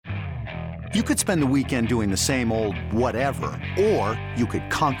You could spend the weekend doing the same old whatever, or you could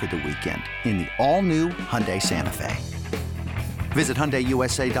conquer the weekend in the all-new Hyundai Santa Fe. Visit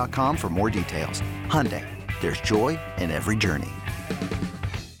HyundaiUSA.com for more details. Hyundai, there's joy in every journey.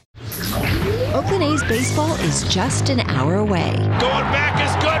 Oakland A's baseball is just an hour away. Going back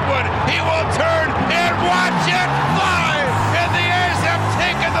is Goodwin. He will turn and watch it fly. And the A's have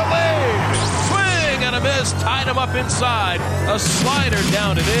taken the lead. Swing and a miss. Tied him up inside. A slider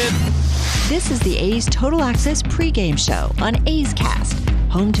down and in. This is the A's Total Access pregame show on A's Cast,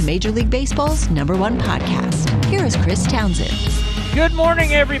 home to Major League Baseball's #1 podcast. Here is Chris Townsend. Good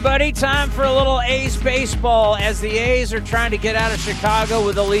morning, everybody. Time for a little A's baseball as the A's are trying to get out of Chicago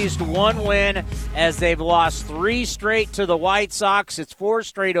with at least one win as they've lost 3 straight to the White Sox. It's 4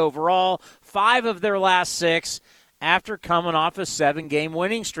 straight overall, 5 of their last 6 after coming off a 7-game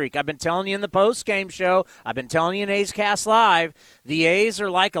winning streak. I've been telling you in the post-game show, I've been telling you in A's Cast Live, the A's are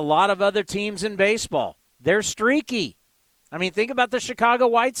like a lot of other teams in baseball. They're streaky. I mean, think about the Chicago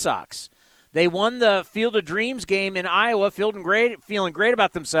White Sox. They won the Field of Dreams game in Iowa, feeling great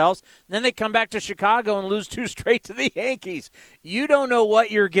about themselves. Then they come back to Chicago and lose 2 straight to the Yankees. You don't know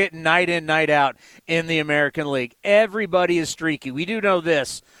what you're getting night in, night out in the American League. Everybody is streaky. We do know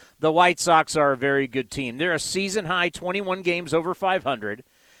this. The White Sox are a very good team. They're a season-high 21 games over 500.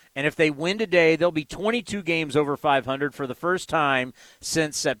 And if they win today, they'll be 22 games over 500 for the first time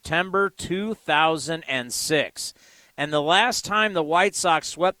since September 2006. And the last time the White Sox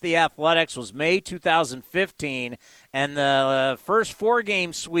swept the Athletics was May 2015, and the first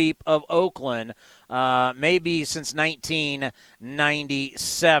 4-game sweep of Oakland maybe since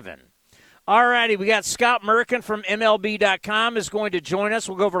 1997. All righty, we got Scott Merkin from MLB.com is going to join us.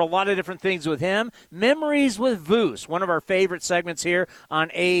 We'll go over a lot of different things with him. Memories with Voos, one of our favorite segments here on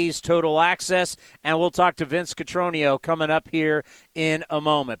A's Total Access, and we'll talk to Vince Cotroneo coming up here in a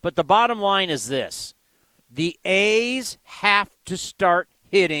moment. But the bottom line is this. The A's have to start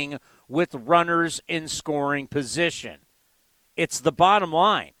hitting with runners in scoring position. It's the bottom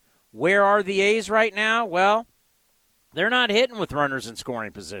line. Where are the A's right now? Well, they're not hitting with runners in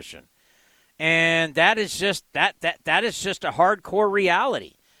scoring position. And that is just that is just a hardcore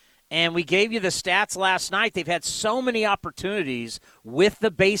reality. And we gave you the stats last night. They've had so many opportunities with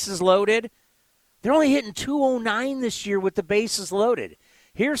the bases loaded. They're only hitting .209 this year with the bases loaded.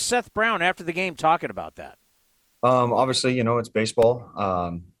 Here's Seth Brown after the game talking about that. Obviously, it's baseball,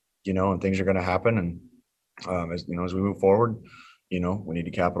 and things are going to happen. And, as we move forward, we need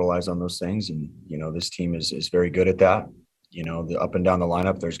to capitalize on those things. And, this team is very good at that. The up and down the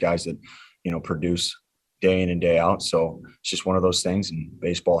lineup, there's guys that, produce day in and day out. So it's just one of those things, and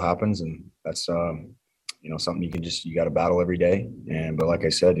baseball happens. And that's, something you got to battle every day. But like I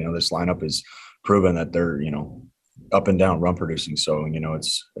said, this lineup is proven that they're, up and down run producing. So,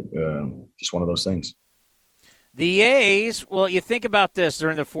 it's just one of those things. The A's, well, you think about this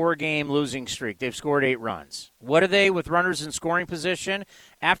during the 4-game losing streak. They've scored 8 runs. What are they with runners in scoring position?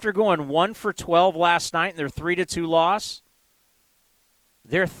 After going 1 for 12 last night and their 3-2 loss,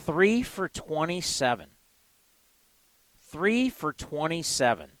 they're 3 for 27. 3 for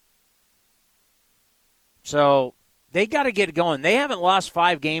 27. So they got to get it going. They haven't lost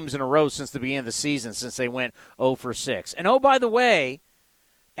 5 games in a row since the beginning of the season, since they went 0 for 6. And, oh, by the way,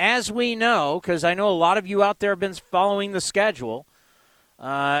 as we know, because I know a lot of you out there have been following the schedule,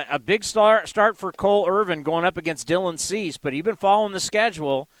 a big start for Cole Irvin going up against Dylan Cease, but you've been following the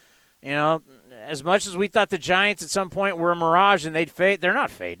schedule. As much as we thought the Giants at some point were a mirage and they'd fade, they're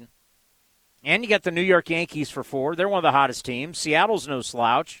not fading. And you got the New York Yankees for 4. They're one of the hottest teams. Seattle's no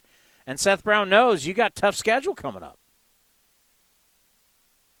slouch. And Seth Brown knows you got a tough schedule coming up.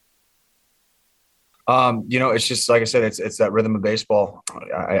 It's just, like I said, it's that rhythm of baseball.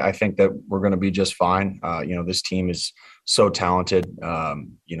 I think that we're going to be just fine. This team is so talented,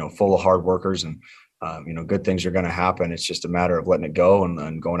 full of hard workers, and, good things are going to happen. It's just a matter of letting it go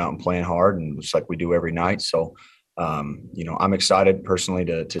and going out and playing hard, and just like we do every night. So, I'm excited personally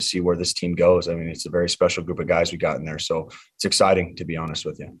to see where this team goes. I mean, it's a very special group of guys we got in there. So it's exciting, to be honest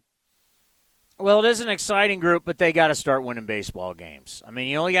with you. Well, it is an exciting group, but they got to start winning baseball games. I mean,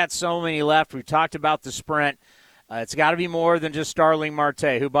 you only got so many left. We've talked about the sprint. It's got to be more than just Starling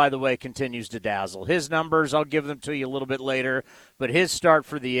Marte, who, by the way, continues to dazzle. His numbers, I'll give them to you a little bit later, but his start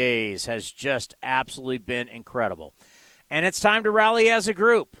for the A's has just absolutely been incredible. And it's time to rally as a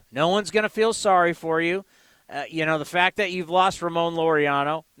group. No one's going to feel sorry for you. The fact that you've lost Ramon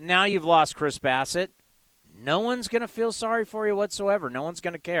Laureano, now you've lost Chris Bassett, no one's going to feel sorry for you whatsoever. No one's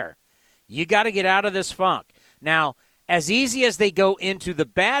going to care. You got to get out of this funk. Now, as easy as they go into the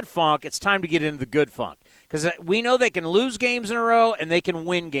bad funk, it's time to get into the good funk. because we know they can lose games in a row and they can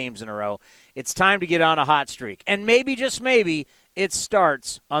win games in a row. It's time to get on a hot streak. And maybe, just maybe, it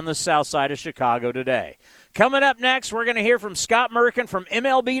starts on the south side of Chicago today. Coming up next, we're going to hear from Scott Merkin from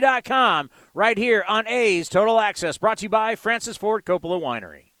MLB.com right here on A's Total Access, brought to you by Francis Ford Coppola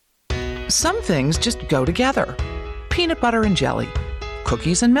Winery. Some things just go together. Peanut butter and jelly,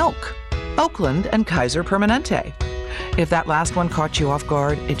 cookies and milk, Oakland and Kaiser Permanente. If that last one caught you off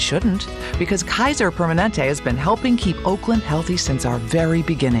guard, it shouldn't, because Kaiser Permanente has been helping keep Oakland healthy since our very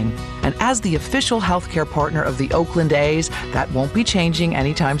beginning. And as the official healthcare partner of the Oakland A's, that won't be changing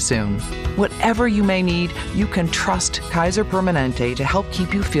anytime soon. Whatever you may need, you can trust Kaiser Permanente to help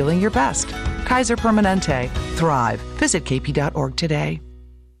keep you feeling your best. Kaiser Permanente. Thrive. Visit kp.org today.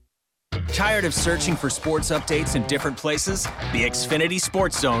 Tired of searching for sports updates in different places? The Xfinity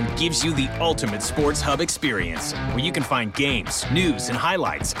Sports Zone gives you the ultimate sports hub experience, where you can find games, news, and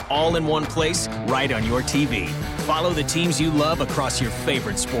highlights all in one place right on your TV. Follow the teams you love across your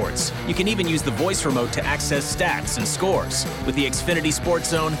favorite sports. You can even use the voice remote to access stats and scores. With the Xfinity Sports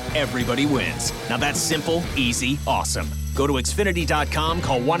Zone, everybody wins. Now that's simple, easy, awesome. Go to Xfinity.com,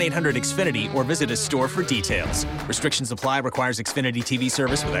 call 1-800-XFINITY, or visit a store for details. Restrictions apply. Requires Xfinity TV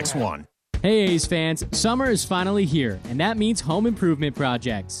service with X1. Hey A's fans, summer is finally here, and that means home improvement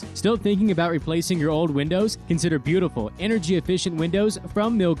projects. Still thinking about replacing your old windows? Consider beautiful, energy-efficient windows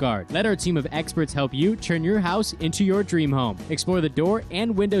from Milgard. Let our team of experts help you turn your house into your dream home. Explore the door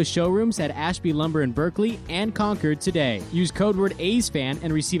and window showrooms at Ashby Lumber in Berkeley and Concord today. Use code word A'sFan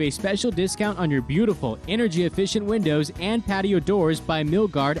and receive a special discount on your beautiful, energy-efficient windows and patio doors by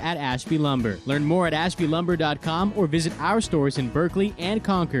Milgard at Ashby Lumber. Learn more at ashbylumber.com or visit our stores in Berkeley and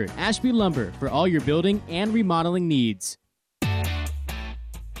Concord. Ashby Lumber, for all your building and remodeling needs.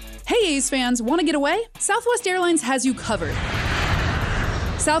 Hey A's fans, want to get away? Southwest Airlines has you covered.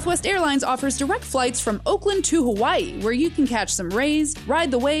 Southwest Airlines offers direct flights from Oakland to Hawaii, where you can catch some rays,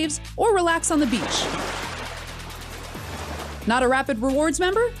 ride the waves, or relax on the beach. Not a Rapid Rewards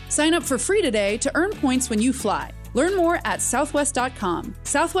member? Sign up for free today to earn points when you fly. Learn more at southwest.com.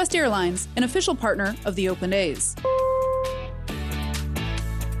 Southwest Airlines, an official partner of the Oakland A's.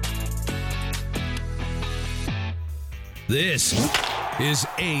 This is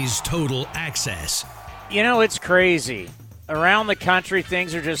A's Total Access. You know, it's crazy. Around the country,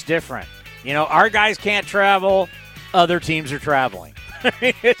 things are just different. You know, our guys can't travel. Other teams are traveling.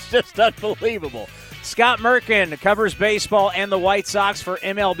 It's just unbelievable. Scott Merkin covers baseball and the White Sox for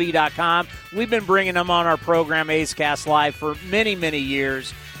MLB.com. We've been bringing them on our program, A's Cast Live, for many, many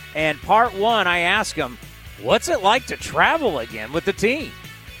years. And part one, I asked him, what's it like to travel again with the team?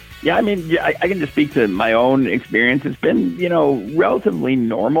 Yeah, I mean, I can just speak to my own experience. It's been, relatively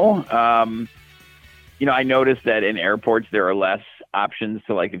normal. I noticed that in airports there are less options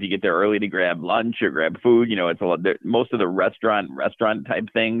to, like, if you get there early to grab lunch or grab food. It's a lot. Most of the restaurant type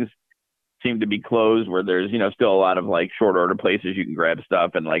things seem to be closed. Where there's still a lot of like short order places you can grab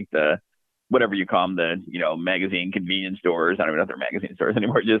stuff, and like the whatever you call them, the magazine convenience stores. I don't even know if they're magazine stores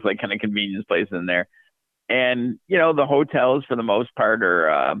anymore. Just like kind of convenience places in there. And the hotels for the most part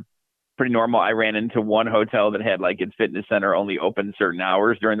are pretty normal. I ran into one hotel that had like its fitness center only open certain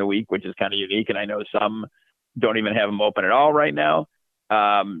hours during the week, which is kind of unique. And I know some don't even have them open at all right now.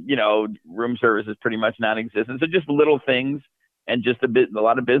 Room service is pretty much non-existent. So just little things, and just a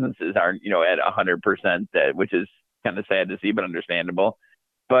lot of businesses aren't, at 100%, which is kind of sad to see, but understandable.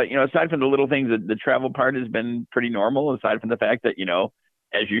 But, aside from the little things, the travel part has been pretty normal, aside from the fact that,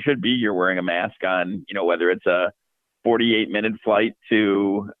 as you should be, you're wearing a mask on, whether it's a 48-minute flight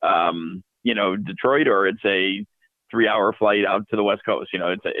to, Detroit, or it's a 3-hour flight out to the West Coast.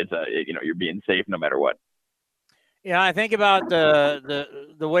 You're being safe no matter what. Yeah, I think about the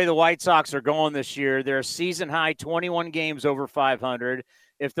way the White Sox are going this year. They're a season high 21 games over 500.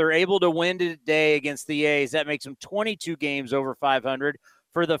 If they're able to win today against the A's, that makes them 22 games over 500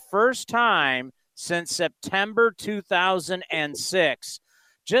 for the first time since September 2006.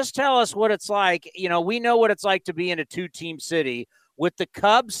 Just tell us what it's like. We know what it's like to be in a two-team city with the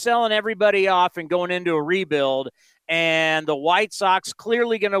Cubs selling everybody off and going into a rebuild, and the White Sox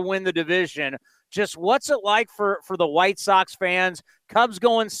clearly going to win the division. Just what's it like for the White Sox fans? Cubs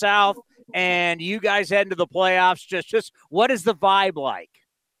going south and you guys heading to the playoffs. Just what is the vibe like?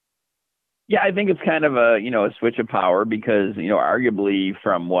 Yeah, I think it's kind of a switch of power, because, arguably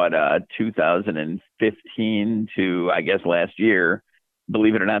from 2015 to, I guess, last year,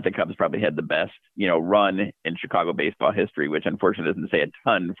 believe it or not, the Cubs probably had the best, run in Chicago baseball history, which unfortunately doesn't say a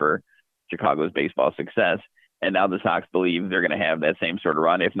ton for Chicago's baseball success. And now the Sox believe they're going to have that same sort of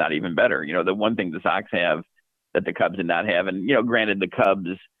run, if not even better. The one thing the Sox have that the Cubs did not have, and, granted, the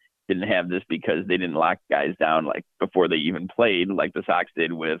Cubs didn't have this because they didn't lock guys down like before they even played, like the Sox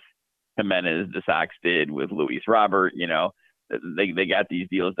did with Jimenez, the Sox did with Luis Robert. They got these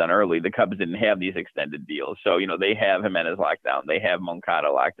deals done early. The Cubs didn't have these extended deals. So, they have Jimenez locked down. They have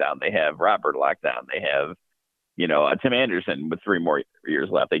Moncada locked down. They have Robert locked down. They have, Tim Anderson with 3 more years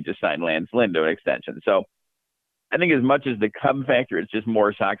left. They just signed Lance Lynn to an extension. So I think as much as the Cub factor, it's just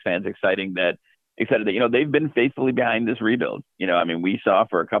more Sox fans excited that, they've been faithfully behind this rebuild. We saw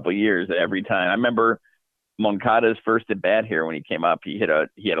for a couple of years that every time. I remember Moncada's first at bat here when he came up, he had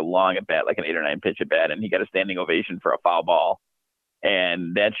a long at bat, like an 8 or 9 pitch at bat, and he got a standing ovation for a foul ball.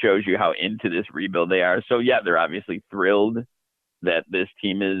 And that shows you how into this rebuild they are. So yeah, they're obviously thrilled that this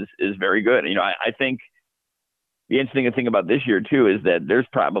team is very good. I think the interesting thing about this year too is that there's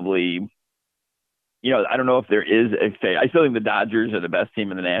probably, I don't know if there is I still think the Dodgers are the best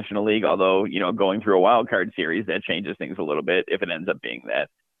team in the National League, although, going through a wild card series, that changes things a little bit if it ends up being that.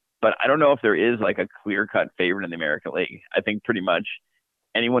 But I don't know if there is like a clear-cut favorite in the American League. I think pretty much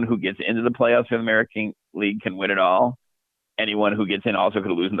anyone who gets into the playoffs for the American League can win it all. Anyone who gets in also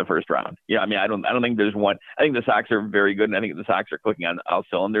could lose in the first round. I don't think there's one. I think the Sox are very good, and I think the Sox are clicking on all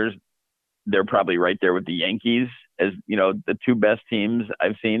cylinders. They're probably right there with the Yankees as, the 2 best teams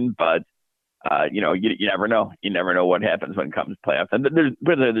I've seen. But, you never know. You never know what happens when it comes to playoffs. And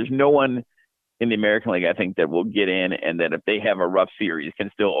there's no one in the American League, I think, that will get in, and that if they have a rough series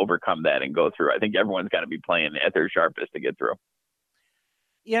can still overcome that and go through. I think everyone's got to be playing at their sharpest to get through.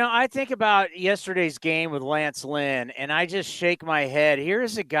 I think about yesterday's game with Lance Lynn, and I just shake my head.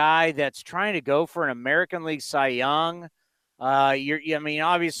 Here's a guy that's trying to go for an American League Cy Young.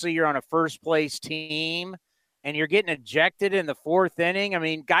 Obviously you're on a first-place team, and you're getting ejected in the 4th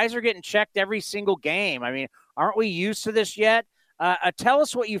inning. Guys are getting checked every single game. Aren't we used to this yet? Tell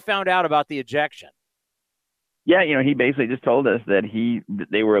us what you found out about the ejection. Yeah, he basically just told us that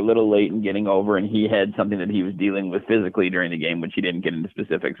they were a little late in getting over, and he had something that he was dealing with physically during the game, which he didn't get into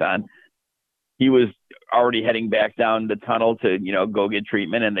specifics on. He was already heading back down the tunnel to, go get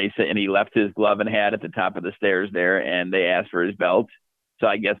treatment, and he left his glove and hat at the top of the stairs there, and they asked for his belt. So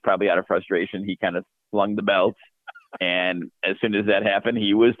I guess probably out of frustration, he kind of flung the belt, and as soon as that happened,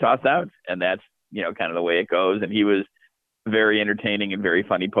 he was tossed out, and that's, kind of the way it goes. And he was very entertaining and very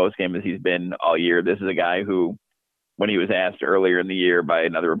funny post-game as he's been all year. This is a guy who, when he was asked earlier in the year by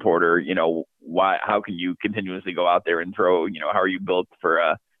another reporter, how can you continuously go out there and throw, how are you built for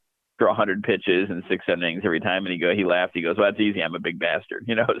 100 pitches and 6 innings every time? And he laughed. He goes, well, that's easy. I'm a big bastard,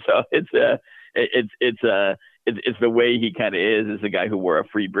 so it's the way he kind of is a guy who wore a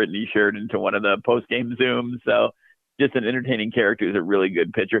Free Britney shirt into one of the post-game Zooms. So just an entertaining character. He's a really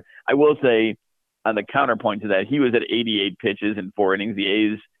good pitcher. I will say, on the counterpoint to that, he was at 88 pitches in 4 innings. The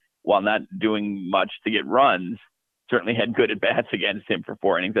A's, while not doing much to get runs, certainly had good at-bats against him for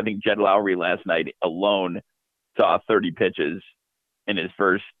 4 innings. I think Jed Lowry last night alone saw 30 pitches in his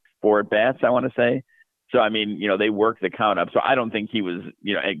first 4 at-bats, I want to say. So, they worked the count up. So I don't think he was,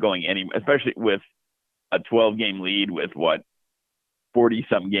 going any, especially with a 12-game lead with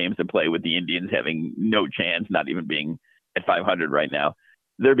 40-some games to play, with the Indians having no chance, not even being at 500 right now.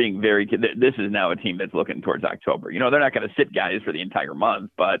 They're being this is now a team that's looking towards October. They're not going to sit guys for the entire month,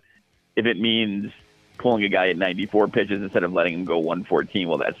 but if it means pulling a guy at 94 pitches instead of letting him go 114,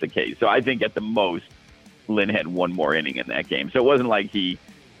 well, that's the case. So I think at the most, Lynn had 1 more inning in that game. So it wasn't like he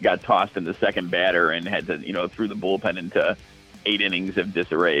got tossed in the second batter and had to, threw the bullpen into 8 innings of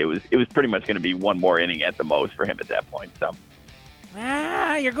disarray. It was pretty much going to be 1 more inning at the most for him at that point. So,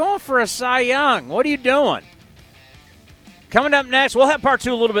 you're going for a Cy Young. What are you doing? Coming up next, we'll have part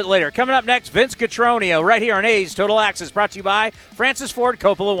 2 a little bit later. Coming up next, Vince Cotroneo right here on A's Total Access, brought to you by Francis Ford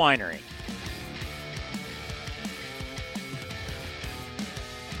Coppola Winery.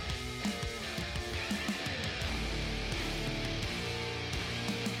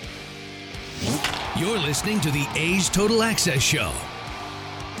 You're listening to the A's Total Access Show.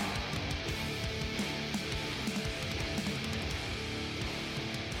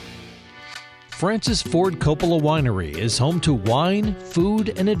 Francis Ford Coppola Winery is home to wine,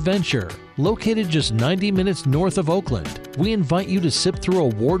 food, and adventure. Located just 90 minutes north of Oakland, we invite you to sip through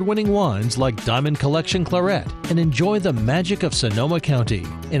award-winning wines like Diamond Collection Claret and enjoy the magic of Sonoma County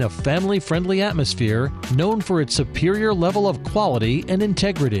in a family-friendly atmosphere known for its superior level of quality and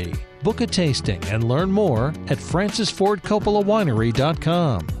integrity. Book a tasting and learn more at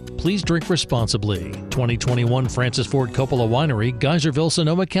francisfordcoppolawinery.com. Please drink responsibly. 2021 Francis Ford Coppola Winery, Geyserville,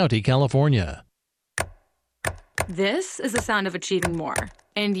 Sonoma County, California. This is the sound of achieving more.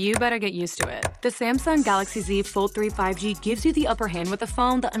 And you better get used to it. The Samsung Galaxy Z Fold 3 5G gives you the upper hand with a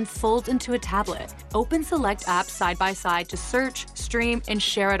phone that unfolds into a tablet. Open select apps side by side to search, stream, and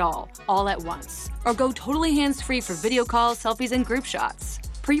share it all at once. Or go totally hands-free for video calls, selfies, and group shots.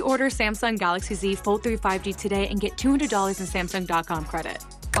 Pre-order Samsung Galaxy Z Fold 3 5G today and get $200 in Samsung.com credit.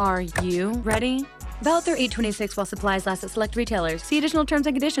 Are you ready? Valid through 8/26 while supplies last at select retailers. See additional terms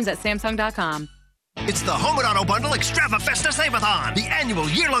and conditions at Samsung.com. It's the Home and Auto Bundle Extravafesta Save-a-thon, the annual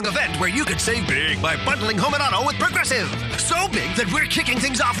year-long event where you could save big by bundling Home and Auto with Progressive. So big that we're kicking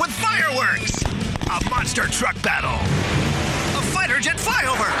things off with fireworks, a monster truck battle, a fighter jet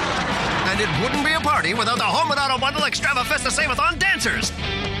flyover, and it wouldn't be a party without the Home and Auto Bundle Extravafesta Save-a-thon dancers.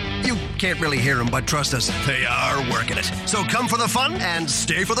 You can't really hear them, but trust us, they are working it. So come for the fun and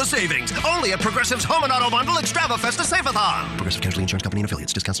stay for the savings. Only at Progressive's Home and Auto Bundle Extravafesta Save-a-thon. Progressive Casualty Insurance Company and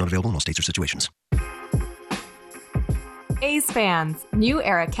affiliates. Discounts not available in all states or situations. A's fans, New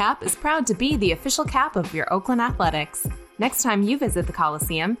Era Cap is proud to be the official cap of your Oakland Athletics. Next time you visit the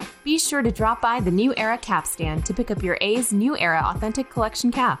Coliseum, be sure to drop by the New Era Cap stand to pick up your A's New Era Authentic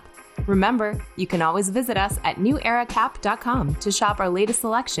Collection cap. Remember, you can always visit us at neweracap.com to shop our latest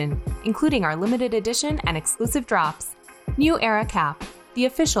selection, including our limited edition and exclusive drops. New Era Cap, the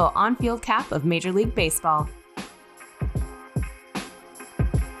official on-field cap of Major League Baseball.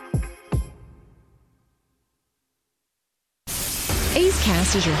 A's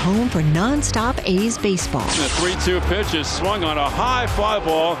Cast is your home for non-stop A's baseball. The 3-2 pitch is swung on a high fly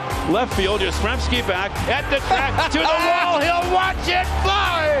ball. Left field, Yastrzemski back at the track to the wall. He'll watch it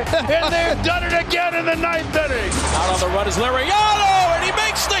fly. And they've done it again in the ninth inning. Out on the run is Laureano, and he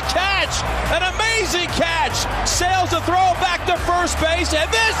makes the catch. An amazing catch. Sails the throw back to first base, and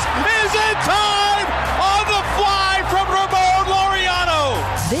this is in time on the fly from Ramon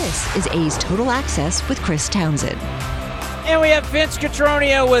Laureano. This is A's Total Access with Chris Townsend. And we have Vince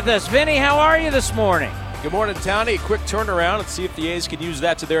Cotroneo with us. Vinny, how are you this morning? Good morning, Townie. A quick turnaround and see if the A's can use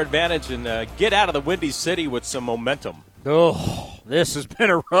that to their advantage and get out of the Windy City with some momentum. Oh, this has been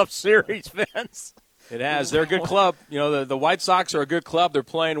a rough series, Vince. It has. They're a good club. You know, the White Sox are a good club. They're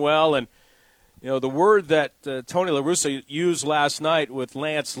playing well. And, you know, the word that Tony La Russa used last night with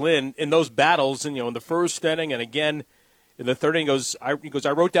Lance Lynn in those battles, and, you know, in the first inning and again in the third inning, he goes,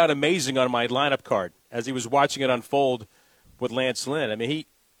 I wrote down amazing on my lineup card as he was watching it unfold with Lance Lynn. I mean,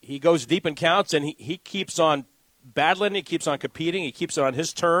 he goes deep in counts, and he keeps on battling. He keeps on competing. He keeps it on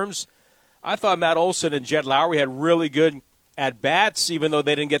his terms. I thought Matt Olson and Jed Lowry had really good at-bats, even though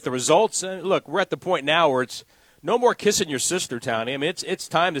they didn't get the results. And look, we're at the point now where it's no more kissing your sister, Townie. I mean, it's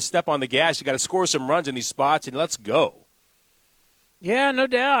time to step on the gas. You got to score some runs in these spots, and let's go. Yeah, no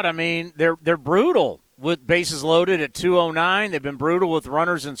doubt. I mean, they're brutal with bases loaded at 2:09. They've been brutal with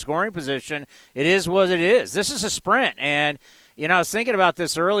runners in scoring position. It is what it is. This is a sprint. And, you know, I was thinking about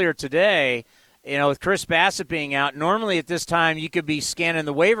this earlier today, you know, with Chris Bassett being out. Normally at this time you could be scanning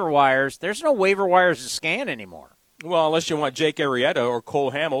the waiver wires. There's no waiver wires to scan anymore. Well, unless you want Jake Arrieta or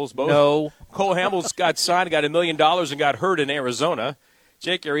Cole Hamels. Both. No. Cole Hamels got signed, got $1 million, and got hurt in Arizona.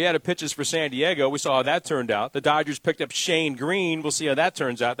 Jake Arrieta pitches for San Diego. We saw how that turned out. The Dodgers picked up Shane Green. We'll see how that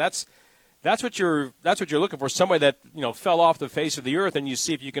turns out. That's what you're looking for, somebody that, you know, fell off the face of the earth, and you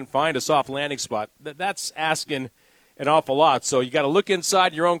see if you can find a soft landing spot. That's asking an awful lot. So you got to look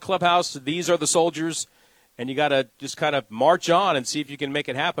inside your own clubhouse. These are the soldiers, and you got to just kind of march on and see if you can make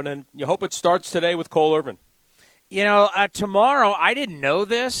it happen. And you hope it starts today with Cole Irvin. You know, tomorrow, I didn't know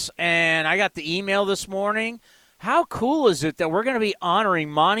this, and I got the email this morning. How cool is it that we're going to be honoring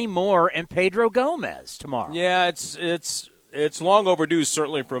Monty Moore and Pedro Gomez tomorrow? Yeah, it's long overdue,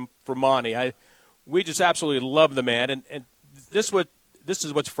 certainly for Monty. We just absolutely love the man, and this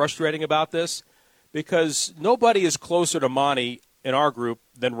is what's frustrating about this, because nobody is closer to Monty in our group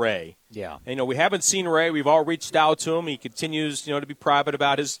than Ray. Yeah, and, you know, we haven't seen Ray. We've all reached out to him. He continues, you know, to be private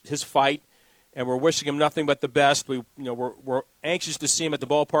about his fight, and we're wishing him nothing but the best. We're anxious to see him at the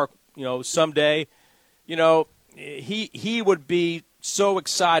ballpark, you know, someday. You know, he would be so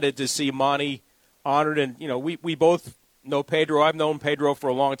excited to see Monty honored, and, you know, we both know Pedro. I've known Pedro for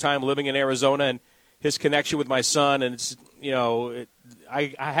a long time, living in Arizona, and his connection with my son. And it's, you know,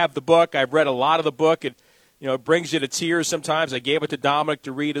 I have the book. I've read a lot of the book. It, you know, it brings you to tears sometimes. I gave it to Dominic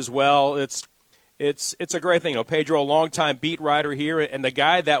to read as well. It's a great thing. You know, Pedro, a longtime beat writer here, and the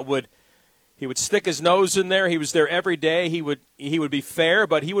guy that would stick his nose in there. He was there every day. He would be fair,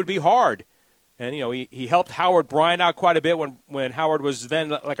 but he would be hard. And, you know, he helped Howard Bryant out quite a bit when Howard was then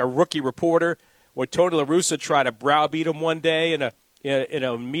like a rookie reporter. When Tony La Russa tried to browbeat him one day in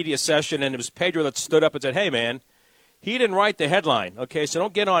a media session, and it was Pedro that stood up and said, "Hey, man, he didn't write the headline, okay? So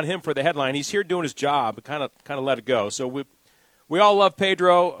don't get on him for the headline. He's here doing his job. Kind of let it go." So we all love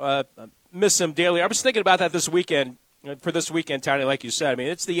Pedro. Miss him daily. I was thinking about that this weekend. For this weekend, Tony, like you said, I mean,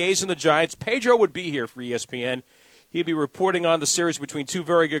 it's the A's and the Giants. Pedro would be here for ESPN. He'd be reporting on the series between two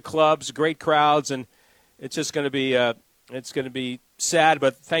very good clubs, great crowds, and it's just going to be sad,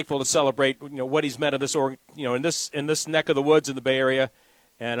 but thankful to celebrate what he's meant in this in this neck of the woods in the Bay Area,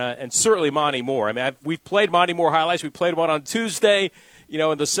 and certainly Monty Moore. I mean, we've played Monty Moore highlights. We played one on Tuesday,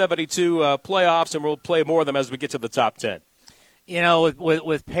 in the 72 playoffs, and we'll play more of them as we get to the top 10.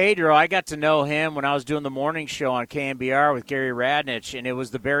 With Pedro, I got to know him when I was doing the morning show on KNBR with Gary Radnich, and it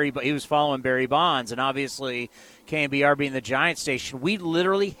was he was following Barry Bonds, and obviously KNBR being the Giants station, we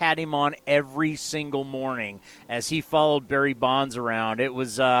literally had him on every single morning as he followed Barry Bonds around. It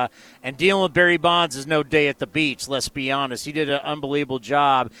was and dealing with Barry Bonds is no day at the beach, let's be honest. He did an unbelievable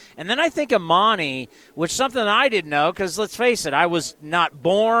job. And then I think of Monty, which something I didn't know, because let's face it, I was not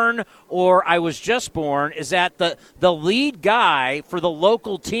born or I was just born, is that the lead guy for the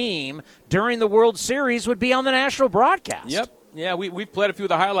local team during the World Series would be on the national broadcast. Yep. Yeah, we've played a few of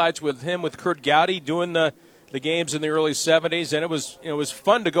the highlights with him, with Kurt Gowdy, doing the games in the early 70s, and it was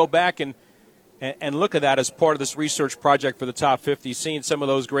fun to go back and look at that as part of this research project for the top 50, seeing some of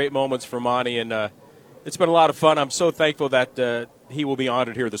those great moments for Monty, and it's been a lot of fun. I'm so thankful that he will be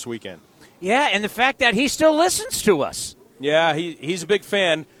honored here this weekend. Yeah, and the fact that he still listens to us. Yeah, he's a big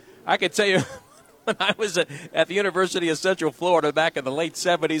fan. I can tell you, when I was at the University of Central Florida back in the late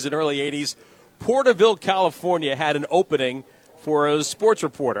 70s and early 80s, Porterville, California had an opening for a sports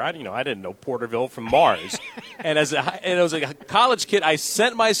reporter. I didn't know Porterville from Mars. and as a college kid, I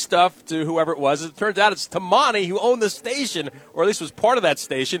sent my stuff to whoever it was. It turns out it's to Monty, who owned the station, or at least was part of that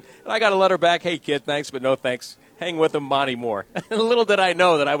station. And I got a letter back, hey, kid, thanks, but no thanks. Hang with him, Monty Moore. Little did I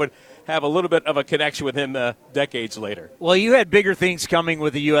know that I would have a little bit of a connection with him decades later. Well, you had bigger things coming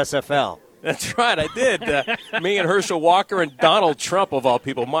with the USFL. That's right, I did. Me and Herschel Walker and Donald Trump, of all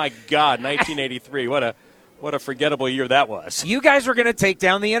people. My God, 1983. What a forgettable year that was. You guys were going to take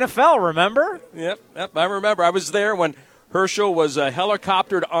down the NFL, remember? Yep, I remember. I was there when Herschel was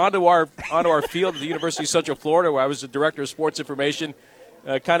helicoptered onto our field at the University of Central Florida, where I was the director of sports information,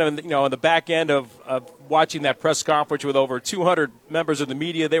 kind of on the back end of watching that press conference with over 200 members of the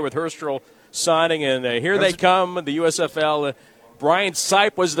media there with Herschel signing, and here they come, the USFL. Brian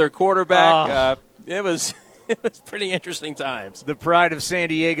Sipe was their quarterback. It was pretty interesting times. The pride of San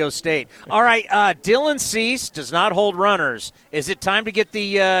Diego State. All right, Dylan Cease does not hold runners. Is it time to get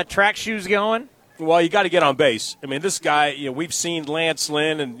the track shoes going? Well, you got to get on base. I mean, this guy, we've seen Lance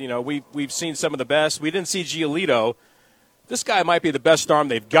Lynn, and, we've seen some of the best. We didn't see Giolito. This guy might be the best arm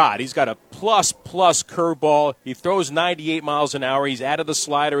they've got. He's got a plus curveball. He throws 98 miles an hour. He's added the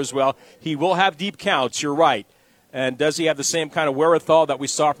slider as well. He will have deep counts, you're right. And does he have the same kind of wherewithal that we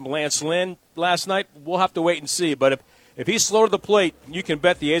saw from Lance Lynn last night? We'll have to wait and see. But if he's slow to the plate, you can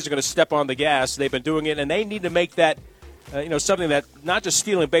bet the A's are going to step on the gas. They've been doing it, and they need to make that something that not just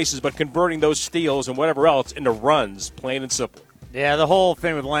stealing bases, but converting those steals and whatever else into runs, plain and simple. Yeah, the whole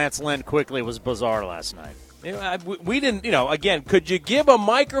thing with Lance Lynn quickly was bizarre last night. We didn't, again, could you give a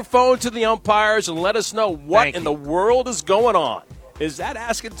microphone to the umpires and let us know what in the world is going on? Is that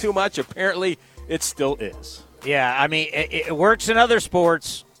asking too much? Apparently, it still is. Yeah, I mean, it works in other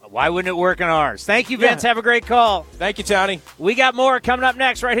sports. Why wouldn't it work in ours? Thank you, Vince. Yeah. Have a great call. Thank you, Tony. We got more coming up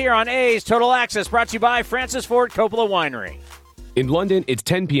next right here on A's Total Access, brought to you by Francis Ford Coppola Winery. In London, it's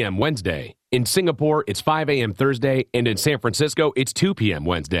 10 p.m. Wednesday. In Singapore, it's 5 a.m. Thursday. And in San Francisco, it's 2 p.m.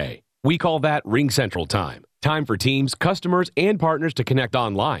 Wednesday. We call that Ring Central Time. Time for teams, customers, and partners to connect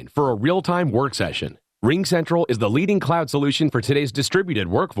online for a real-time work session. Ring Central is the leading cloud solution for today's distributed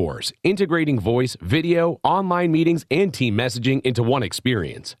workforce, integrating voice, video, online meetings, and team messaging into one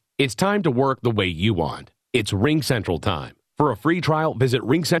experience. It's time to work the way you want. It's Ring Central time. For a free trial, visit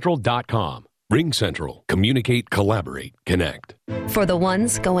ringcentral.com. Ring Central. Communicate, collaborate, connect. For the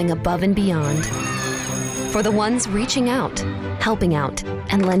ones going above and beyond. For the ones reaching out, helping out,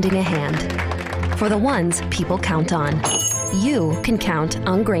 and lending a hand. For the ones people count on. You can count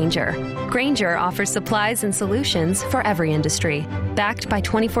on Grainger. Grainger offers supplies and solutions for every industry, backed by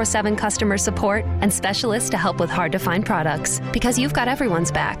 24/7 customer support and specialists to help with hard-to-find products. Because you've got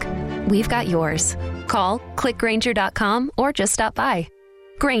everyone's back. We've got yours. Call, click Grainger.com, or just stop by.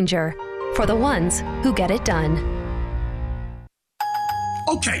 Grainger, for the ones who get it done.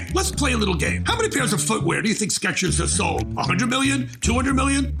 Okay, let's play a little game. How many pairs of footwear do you think Skechers has sold? 100 million? 200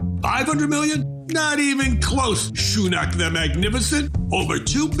 million? 500 million? Not even close. Schunak the Magnificent? Over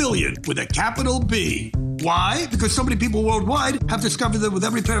 2 billion with a capital B. Why? Because so many people worldwide have discovered that with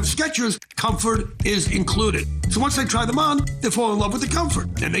every pair of Skechers, comfort is included. So once they try them on, they fall in love with the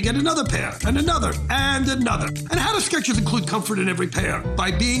comfort. Then they get another pair, and another, and another. And how does Skechers include comfort in every pair?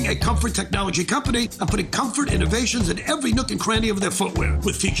 By being a comfort technology company and putting comfort innovations in every nook and cranny of their footwear.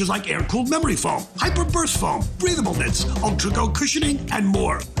 With features like air-cooled memory foam, hyper-burst foam, breathable knits, ultra-go cushioning, and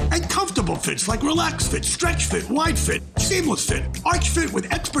more. And comfortable fits like relax fit, stretch fit, wide fit, seamless fit, arch fit with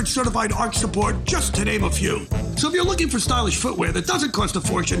expert certified arch support, just to name a few. So if you're looking for stylish footwear that doesn't cost a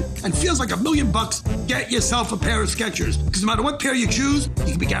fortune and feels like $1 million, get yourself a pair of Skechers. Because no matter what pair you choose,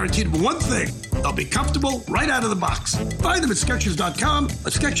 you can be guaranteed one thing. They'll be comfortable right out of the box. Find them at Skechers.com, a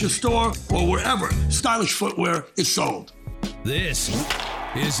Skechers store, or wherever stylish footwear is sold. This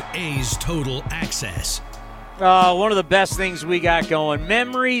is A's Total Access. One of the best things we got going,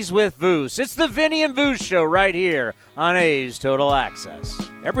 Memories with Voos. It's the Vinny and Voos show right here on A's Total Access.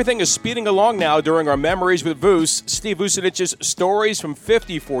 Everything is speeding along now during our Memories with Voos, Steve Vucinich's stories from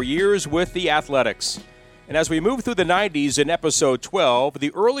 54 years with the Athletics. And as we move through the 90s in episode 12,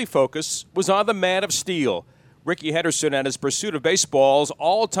 the early focus was on the Man of Steel, Rickey Henderson, and his pursuit of baseball's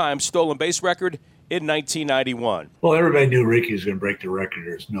all-time stolen base record in 1991. Well, everybody knew Rickey was going to break the record.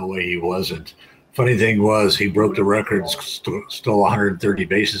 There's no way he wasn't. Funny thing was, he broke the record, stole 130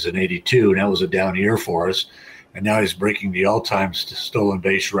 bases in 82, and that was a down year for us. And now he's breaking the all-time stolen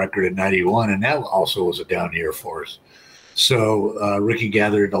base record in 91, and that also was a down year for us. So Rickey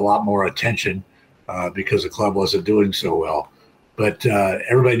gathered a lot more attention because the club wasn't doing so well. But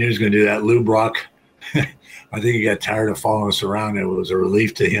everybody knew he was going to do that. Lou Brock, I think he got tired of following us around. It was a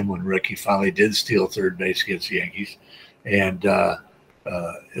relief to him when Rickey finally did steal third base against the Yankees. And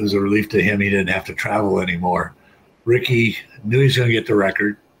it was a relief to him. He didn't have to travel anymore. Rickey knew he was going to get the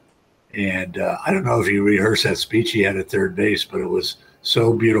record. And I don't know if you rehearsed that speech he had at third base, but it was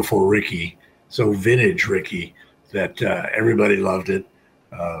so beautiful Rickey, so vintage Rickey, that everybody loved it.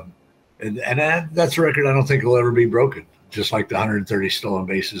 And that's a record I don't think will ever be broken, just like the 130 stolen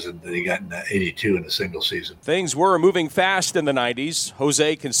bases that he got in 82 in a single season. Things were moving fast in the 90s.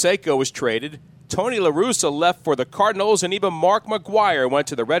 Jose Canseco was traded. Tony La Russa left for the Cardinals, and even Mark McGwire went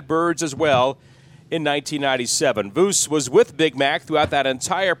to the Redbirds as well in 1997. Voos was with Big Mac throughout that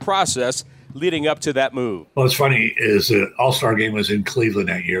entire process leading up to that move. Well, what's funny is the All-Star game was in Cleveland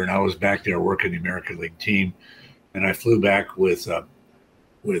that year, and I was back there working the American League team, and I flew back with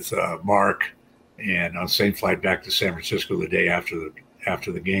Mark, and on the same flight back to San Francisco the day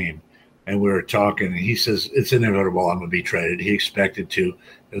after the game. And we were talking, and he says, it's inevitable I'm going to be traded. He expected to.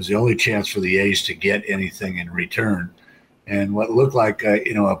 It was the only chance for the A's to get anything in return. And what looked like,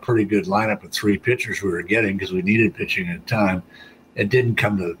 a pretty good lineup of three pitchers we were getting because we needed pitching at the time, it didn't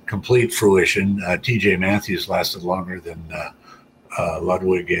come to complete fruition. T.J. Matthews lasted longer than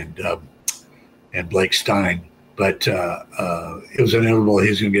Ludwig and Blake Stein. But it was inevitable he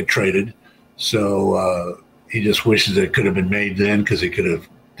was going to get traded. So he just wishes it could have been made then because he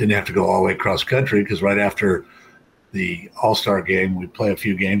didn't have to go all the way across country, because right after the All-Star game, we play a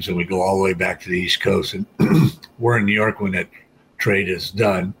few games and we go all the way back to the East Coast. And we're in New York when that trade is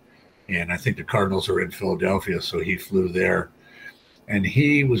done. And I think the Cardinals are in Philadelphia, so he flew there. And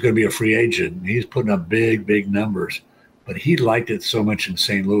he was going to be a free agent. He's putting up big, big numbers. But he liked it so much in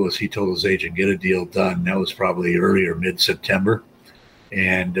St. Louis, he told his agent, get a deal done. That was probably early or mid-September.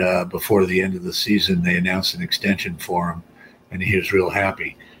 And before the end of the season, they announced an extension for him, and he was real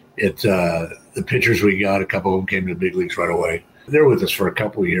happy. The pitchers we got, a couple of them came to the big leagues right away. They're with us for a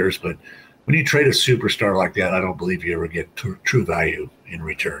couple of years, but when you trade a superstar like that, I don't believe you ever get true value in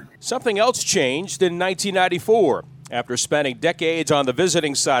return. Something else changed in 1994. After spending decades on the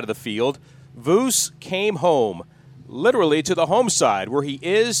visiting side of the field, Voos came home, literally to the home side, where he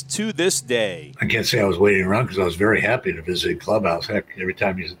is to this day. I can't say I was waiting around because I was very happy to visit clubhouse. Heck, every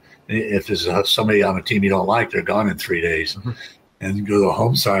time if there's somebody on a team you don't like, they're gone in 3 days. Mm-hmm. And you go to the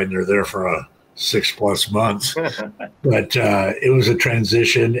home side and they're there for 6+ months. But it was a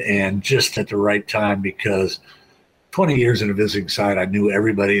transition, and just at the right time, because 20 years in a visiting side, I knew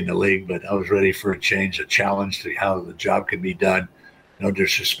everybody in the league, but I was ready for a change, a challenge to how the job could be done. No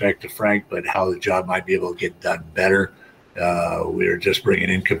disrespect to Frank, but how the job might be able to get done better. We were just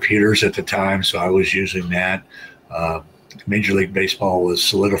bringing in computers at the time, so I was using that. Major League Baseball was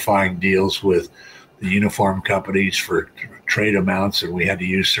solidifying deals with the uniform companies for trade amounts, and we had to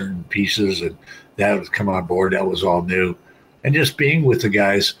use certain pieces, and that would come on board. That was all new. And just being with the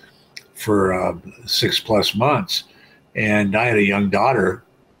guys for 6+ months. And I had a young daughter,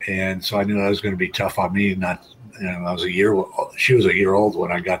 and so I knew that was going to be tough on me. She was a year old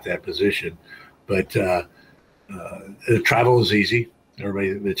when I got that position, but the travel was easy.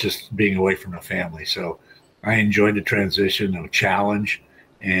 It's just being away from the family. So I enjoyed the transition, the challenge,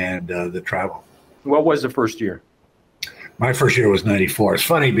 and the travel. What was the first year? My first year was 94. It's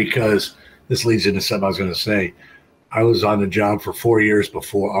funny because this leads into something I was going to say. I was on the job for 4 years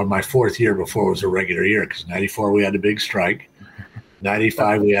before, or my fourth year before it was a regular year, because 94 we had a big strike.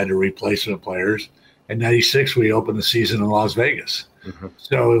 95 we had to replacement players. And 96 we opened the season in Las Vegas. Mm-hmm.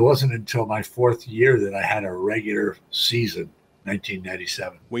 So it wasn't until my fourth year that I had a regular season,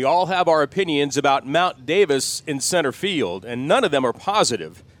 1997. We all have our opinions about Mount Davis in center field, and none of them are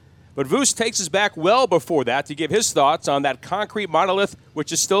positive. But Voos takes us back well before that to give his thoughts on that concrete monolith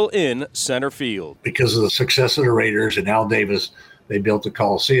which is still in center field. Because of the success of the Raiders and Al Davis, they built the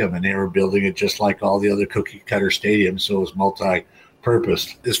Coliseum, and they were building it just like all the other cookie-cutter stadiums, so it was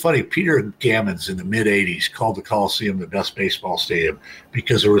multi-purpose. It's funny, Peter Gammons in the mid-'80s called the Coliseum the best baseball stadium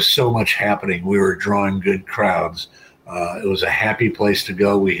because there was so much happening. We were drawing good crowds. It was a happy place to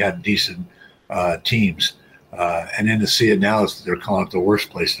go. We had decent teams. And then to see it now, they're calling it the worst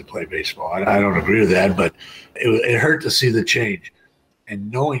place to play baseball. I don't agree with that, but it hurt to see the change. And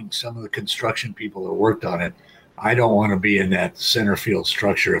knowing some of the construction people that worked on it, I don't want to be in that center field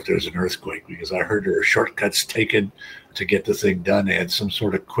structure if there's an earthquake, because I heard there are shortcuts taken to get the thing done. They had some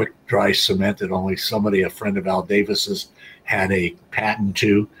sort of quick dry cement that only somebody, a friend of Al Davis's, had a patent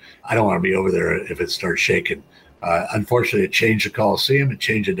to. I don't want to be over there if it starts shaking. Unfortunately, it changed the Coliseum. It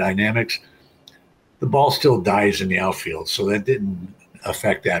changed the dynamics. The ball still dies in the outfield, so that didn't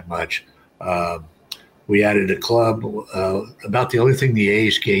affect that much. We added a club. About the only thing the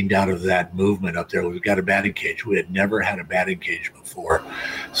A's gained out of that movement up there was we got a batting cage. We had never had a batting cage before.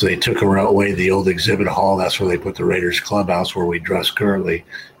 So they took away the old exhibit hall. That's where they put the Raiders clubhouse where we dress currently,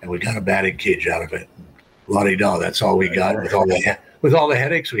 and we got a batting cage out of it. La-di-da, that's all we got with all the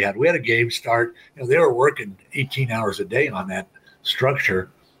headaches we had. We had a game start. They were working 18 hours a day on that structure.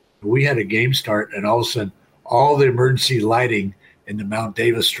 We had a game start, and all of a sudden, all the emergency lighting in the Mount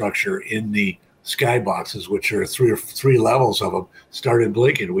Davis structure in the skyboxes, which are three levels of them, started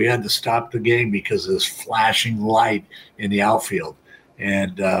blinking. We had to stop the game because of this flashing light in the outfield.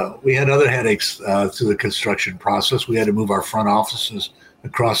 And we had other headaches through the construction process. We had to move our front offices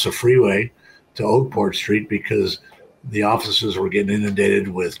across the freeway to Oakport Street because the offices were getting inundated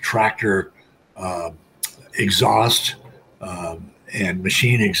with tractor exhaust and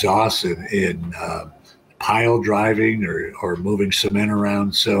machine exhaust in pile driving or moving cement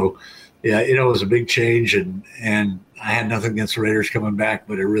around. So, yeah, it was a big change, and I had nothing against the Raiders coming back,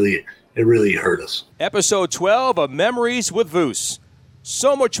 but it really hurt us. Episode 12 of Memories with Voos.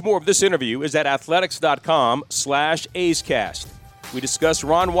 So much more of this interview is at athletics.com/A'sCast. We discuss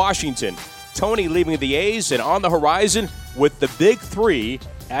Ron Washington, Tony leaving the A's, and on the horizon with the big three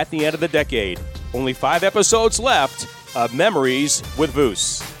at the end of the decade. Only 5 episodes left of Memories with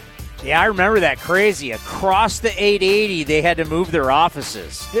Voos. Yeah, I remember that. Crazy. Across the 880, they had to move their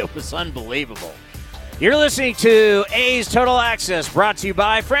offices. It was unbelievable. You're listening to A's Total Access, brought to you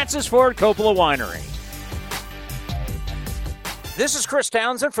by Francis Ford Coppola Winery. This is Chris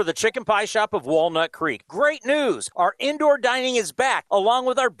Townsend for the Chicken Pie Shop of Walnut Creek. Great news! Our indoor dining is back, along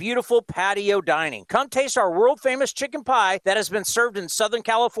with our beautiful patio dining. Come taste our world-famous chicken pie that has been served in Southern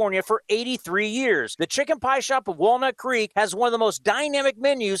California for 83 years. The Chicken Pie Shop of Walnut Creek has one of the most dynamic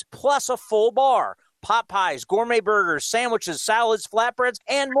menus, plus a full bar. Pot pies, gourmet burgers, sandwiches, salads, flatbreads,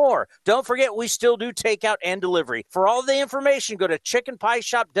 and more. Don't forget, we still do takeout and delivery. For all the information, go to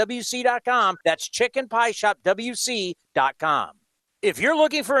chickenpieshopwc.com. That's chickenpieshopwc.com. If you're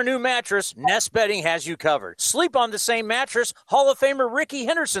looking for a new mattress, Nest Bedding has you covered. Sleep on the same mattress Hall of Famer Ricky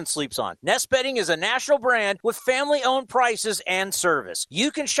Henderson sleeps on. Nest Bedding is a national brand with family-owned prices and service. You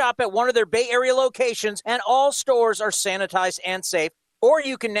can shop at one of their Bay Area locations, and all stores are sanitized and safe. Or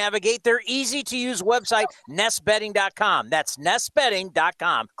you can navigate their easy-to-use website, nestbedding.com. That's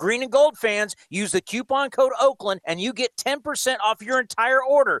nestbedding.com. Green and gold fans, use the coupon code Oakland, and you get 10% off your entire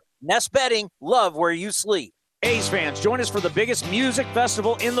order. Nest Bedding, love where you sleep. A's fans, join us for the biggest music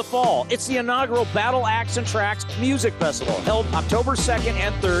festival in the fall. It's the inaugural Battle Axe and Tracks Music Festival, held October 2nd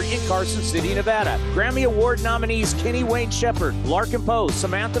and 3rd in Carson City, Nevada. Grammy Award nominees Kenny Wayne Shepherd, Larkin Poe,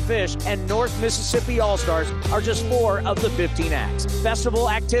 Samantha Fish, and North Mississippi All-Stars are just 4 of the 15 acts. Festival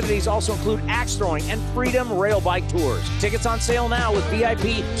activities also include axe throwing and Freedom Rail Bike Tours. Tickets on sale now with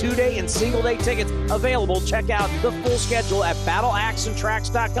VIP 2-day and single-day tickets available. Check out the full schedule at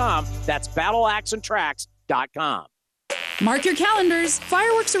battleaxeandtracks.com. That's battleaxeandtracks.com. Mark your calendars.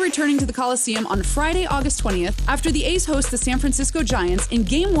 Fireworks are returning to the Coliseum on Friday, August 20th, after the A's host the San Francisco Giants in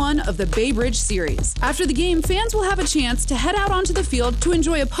Game 1 of the Bay Bridge Series. After the game, fans will have a chance to head out onto the field to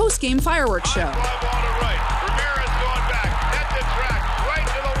enjoy a post-game fireworks show.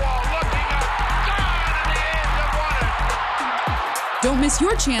 Don't Don't miss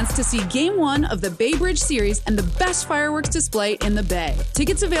your chance to see Game 1 of the Bay Bridge Series and the best fireworks display in the Bay.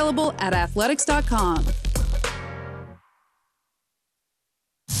 Tickets available at athletics.com.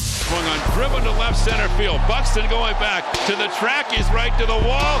 Swung on, driven to left center field. Buxton going back to the track. He's right to the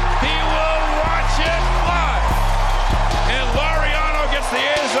wall. He will watch it fly. And Laureano gets the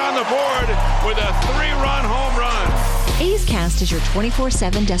A's on the board with a 3-run home run. A's Cast is your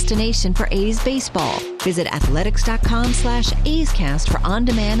 24/7 destination for A's baseball. Visit athletics.com/A's Cast for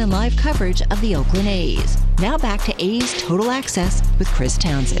on-demand and live coverage of the Oakland A's. Now back to A's Total Access with Chris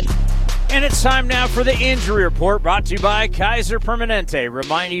Townsend. And it's time now for the injury report, brought to you by Kaiser Permanente.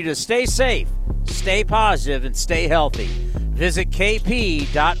 Remind you to stay safe, stay positive, and stay healthy. Visit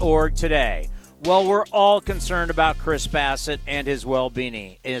kp.org today. Well, we're all concerned about Chris Bassitt and his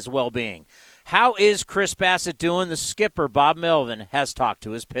well-being. How is Chris Bassitt doing? The skipper, Bob Melvin, has talked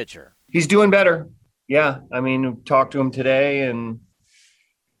to his pitcher. He's doing better. Yeah, I mean, talked to him today, and,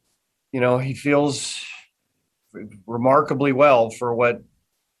 he feels remarkably well for what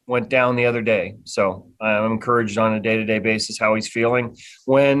went down the other day. So I'm encouraged on a day-to-day basis how he's feeling.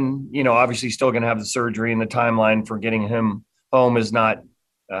 When, obviously still going to have the surgery, and the timeline for getting him home is not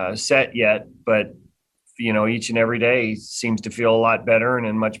set yet. But, each and every day he seems to feel a lot better and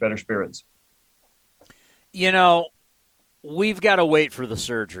in much better spirits. We've got to wait for the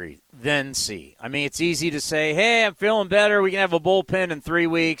surgery, then see. I mean, it's easy to say, hey, I'm feeling better. We can have a bullpen in 3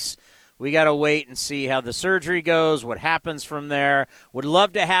 weeks. We got to wait and see how the surgery goes, what happens from there. Would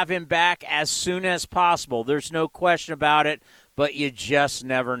love to have him back as soon as possible. There's no question about it, but you just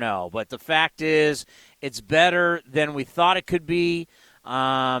never know. But the fact is, it's better than we thought it could be.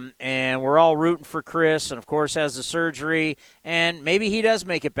 And we're all rooting for Chris, and of course has the surgery, and maybe he does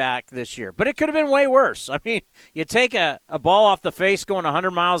make it back this year. But it could have been way worse. I mean, you take a ball off the face going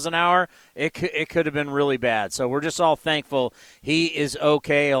 100 miles an hour, it could have been really bad. So we're just all thankful he is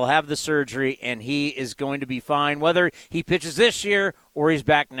okay. He'll have the surgery, and he is going to be fine, whether he pitches this year or he's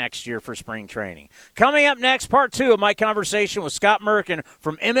back next year for spring training. Coming up next, part 2 of my conversation with Scott Merkin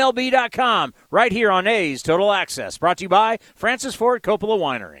from MLB.com, right here on A's Total Access, brought to you by Francis Ford Coppola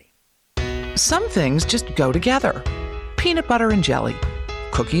Winery. Some things just go together. Peanut butter and jelly,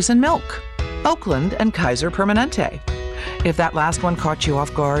 cookies and milk, Oakland and Kaiser Permanente. If that last one caught you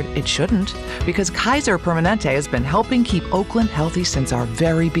off guard, it shouldn't, because Kaiser Permanente has been helping keep Oakland healthy since our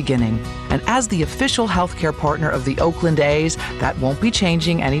very beginning. And as the official healthcare partner of the Oakland A's, that won't be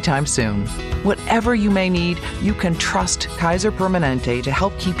changing anytime soon. Whatever you may need, you can trust Kaiser Permanente to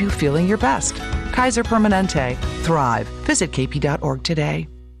help keep you feeling your best. Kaiser Permanente. Thrive. Visit kp.org today.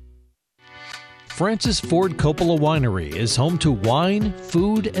 Francis Ford Coppola Winery is home to wine,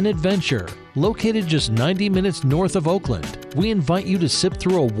 food, and adventure. Located just 90 minutes north of Oakland, we invite you to sip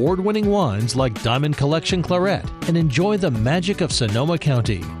through award-winning wines like Diamond Collection Claret and enjoy the magic of Sonoma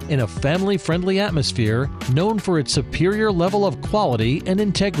County in a family-friendly atmosphere known for its superior level of quality and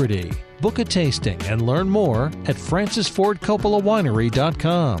integrity. Book a tasting and learn more at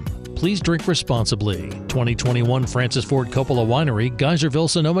francisfordcoppolawinery.com. Please drink responsibly. 2021 Francis Ford Coppola Winery, Geyserville,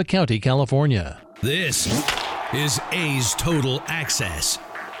 Sonoma County, California. This is A's Total Access.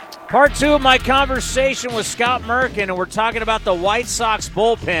 Part 2 of my conversation with Scott Merkin, and we're talking about the White Sox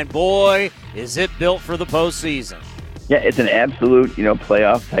bullpen. Boy, is it built for the postseason. Yeah, it's an absolute,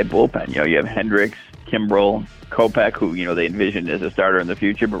 playoff-type bullpen. You have Hendricks, Kimbrel, Kopech, who, they envisioned as a starter in the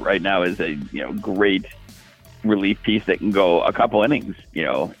future, but right now is a, great relief piece that can go a couple innings,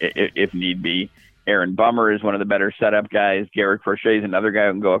 if need be. Aaron Bummer is one of the better setup guys. Garrett Crochet is another guy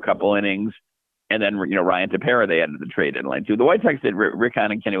who can go a couple innings. And then, Ryan Tepera, they added the trade deadline too. The White Sox did, Rick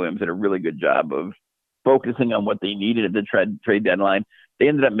Hahn and Kenny Williams did a really good job of focusing on what they needed at the trade deadline. They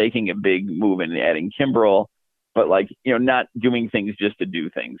ended up making a big move in adding Kimbrel, but not doing things just to do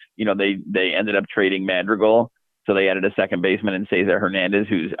things. They ended up trading Madrigal. So they added a second baseman in Cesar Hernandez,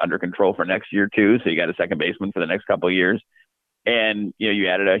 who's under control for next year too. So you got a second baseman for the next couple of years. And, you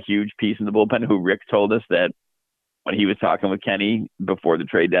added a huge piece in the bullpen who Rick told us that when he was talking with Kenny before the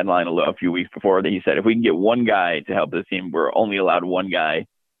trade deadline a few weeks before, that he said, if we can get one guy to help this team, we're only allowed one guy.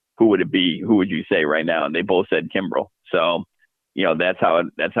 Who would it be? Who would you say right now? And they both said Kimbrel. So, that's how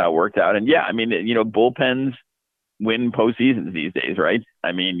it worked out. And yeah, I mean, bullpens win postseasons these days, right?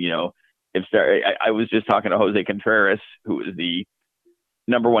 I mean, I was just talking to Jose Contreras, who is the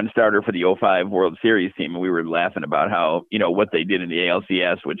number one starter for the 2005 World Series team. And we were laughing about how, what they did in the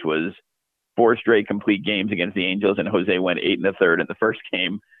ALCS, which was 4 straight complete games against the Angels, and Jose went 8 1/3 in the first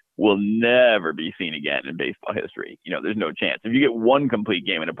game, will never be seen again in baseball history. There's no chance. If you get one complete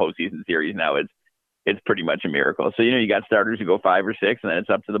game in a postseason series now, it's pretty much a miracle. So, you got starters who go 5 or 6, and then it's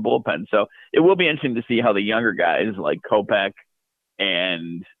up to the bullpen. So it will be interesting to see how the younger guys like Kopech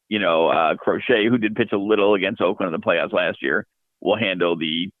and, Crochet, who did pitch a little against Oakland in the playoffs last year, will handle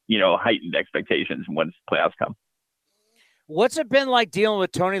the, heightened expectations once playoffs come. What's it been like dealing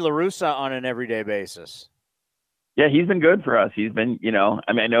with Tony La Russa on an everyday basis? Yeah, he's been good for us. He's been,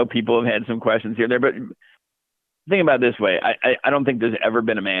 I know people have had some questions here and there, but think about it this way. I don't think there's ever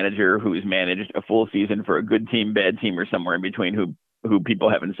been a manager who's managed a full season for a good team, bad team, or somewhere in between who people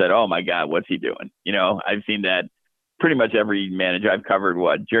haven't said, oh my God, what's he doing? I've seen that pretty much every manager I've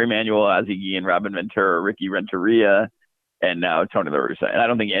covered. Jerry Manuel, Ozzie Guillen, Robin Ventura, Ricky Renteria, and now Tony La Russa. And I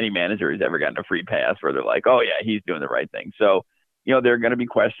don't think any manager has ever gotten a free pass where they're like, oh yeah, he's doing the right thing. So, there are going to be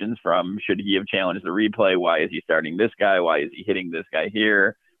questions from, should he have challenged the replay? Why is he starting this guy? Why is he hitting this guy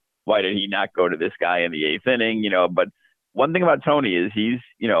here? Why did he not go to this guy in the 8th inning? But one thing about Tony is he's,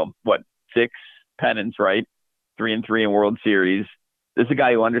 6 pennants, right? 3-3 in World Series. This is a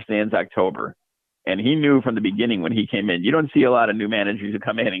guy who understands October. And he knew from the beginning when he came in, you don't see a lot of new managers who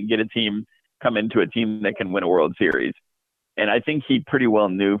come in and come into a team that can win a World Series. And I think he pretty well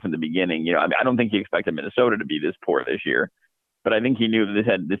knew from the beginning, I don't think he expected Minnesota to be this poor this year, but I think he knew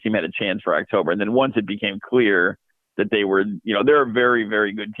that this team had a chance for October. And then once it became clear that they were, they're a very,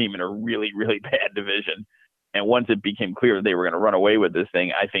 very good team in a really, really bad division. And once it became clear that they were going to run away with this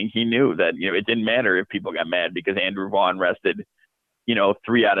thing, I think he knew that, it didn't matter if people got mad because Andrew Vaughn rested,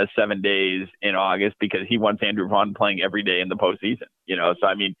 3 out of 7 days in August because he wants Andrew Vaughn playing every day in the postseason,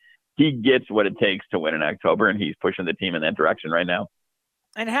 So, he gets what it takes to win in October, and he's pushing the team in that direction right now.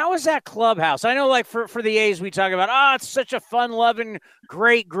 And how is that clubhouse? I know, like, for the A's, we talk about, it's such a fun-loving,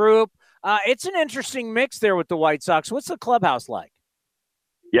 great group. It's an interesting mix there with the White Sox. What's the clubhouse like?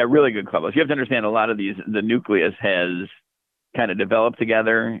 Yeah, really good clubhouse. You have to understand a lot of the nucleus has kind of developed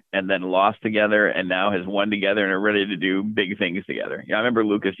together and then lost together and now has won together and are ready to do big things together. I remember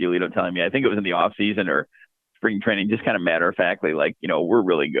Lucas Giolito telling me, I think it was in the off season or spring training, just kind of matter-of-factly, like, we're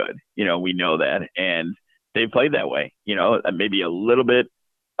really good. We know that. And they've played that way, maybe a little bit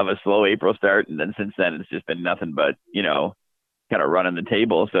of a slow April start. And then since then, it's just been nothing but, kind of running the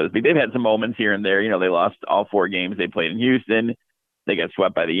table. So they've had some moments here and there. They lost all 4 games they played in Houston. They got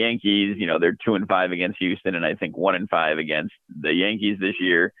swept by the Yankees. They're 2-5 against Houston, and I think 1-5 against the Yankees this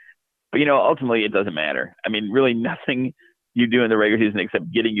year. But, ultimately, it doesn't matter. Really nothing you do in the regular season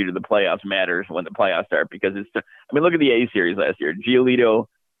except getting you to the playoffs matters when the playoffs start because look at the A series last year. Giolito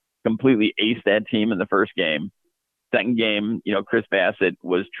completely aced that team in the first game. Second game, Chris Bassett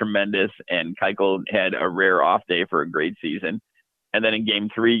was tremendous, and Keuchel had a rare off day for a great season. And then in game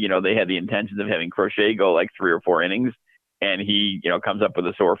 3, they had the intentions of having Crochet go like 3 or 4 innings, and he, comes up with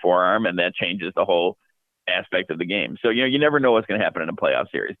a sore forearm, and that changes the whole aspect of the game. So, you never know what's going to happen in a playoff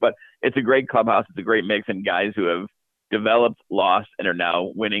series. But it's a great clubhouse. It's a great mix, and guys who have developed, lost, and are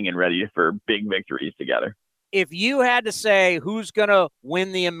now winning and ready for big victories together. If you had to say who's going to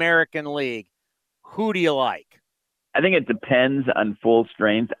win the American League, who do you like? I think it depends on full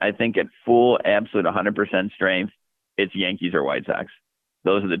strength. I think at full, absolute 100% strength, it's Yankees or White Sox.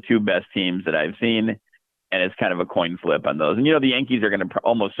 Those are the 2 best teams that I've seen, and it's kind of a coin flip on those. And, the Yankees are going to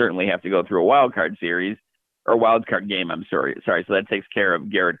almost certainly have to go through a wild card series or wild card game. I'm sorry. So that takes care of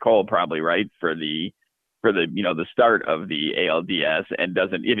Garrett Cole probably, right, for the the start of the ALDS, and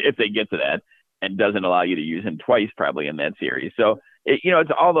doesn't, if they get to that, and doesn't allow you to use him twice probably in that series. So, it's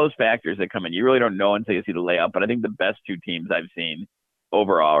all those factors that come in. You really don't know until you see the layout, but I think the best 2 teams I've seen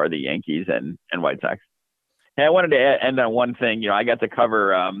overall are the Yankees and White Sox. And I wanted to end on one thing. I got to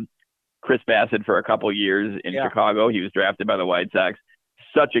cover Chris Bassett for a couple of years in Chicago. He was drafted by the White Sox.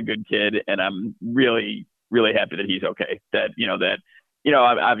 Such a good kid, and I'm really, really happy that he's okay.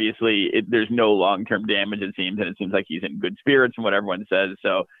 Obviously there's no long-term damage, it seems, and it seems like he's in good spirits and what everyone says.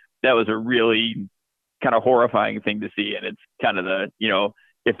 So that was a really kind of horrifying thing to see. And it's kind of the,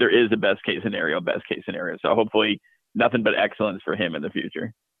 if there is a best case scenario. So hopefully nothing but excellence for him in the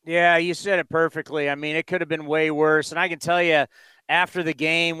future. Yeah, you said it perfectly. It could have been way worse. And I can tell you after the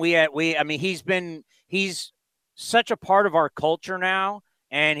game, he's such a part of our culture now.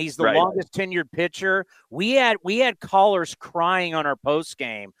 And he's the longest tenured pitcher. We had callers crying on our post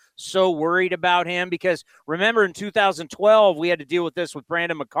game, so worried about him because remember in 2012 we had to deal with this with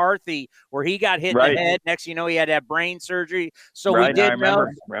Brandon McCarthy where he got hit in the head. Next, he had to have brain surgery. So we did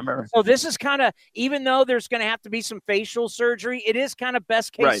remember. So this is kind of, even though there's going to have to be some facial surgery, it is kind of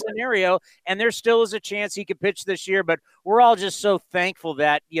best case scenario, and there still is a chance he could pitch this year. But we're all just so thankful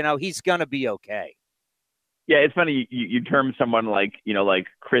that he's going to be okay. Yeah, it's funny you term someone like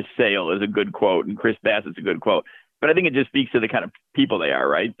Chris Sale is a good quote and Chris Bassett's a good quote, but I think it just speaks to the kind of people they are,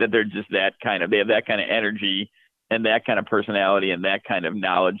 right? That they're just they have that kind of energy and that kind of personality and that kind of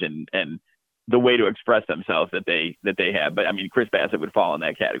knowledge and the way to express themselves that they have. But I mean, Chris Bassett would fall in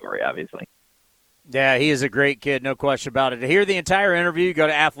that category, obviously. Yeah, he is a great kid, no question about it. To hear the entire interview, go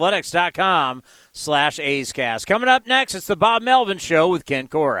to athletics.com/AsCast. Coming up next, it's the Bob Melvin Show with Ken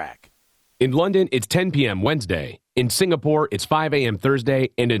Korak. In London, it's 10 p.m. Wednesday. In Singapore, it's 5 a.m. Thursday.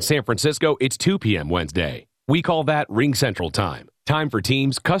 And in San Francisco, it's 2 p.m. Wednesday. We call that Ring Central Time. Time for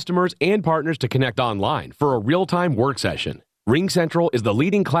teams, customers, and partners to connect online for a real-time work session. Ring Central is the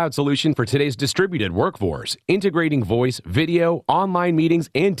leading cloud solution for today's distributed workforce, integrating voice, video, online meetings,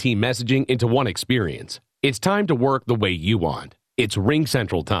 and team messaging into one experience. It's time to work the way you want. It's Ring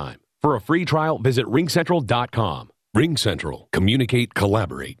Central Time. For a free trial, visit ringcentral.com. Ring Central. Communicate,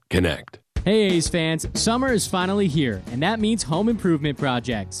 collaborate, connect. Hey A's fans, summer is finally here, and that means home improvement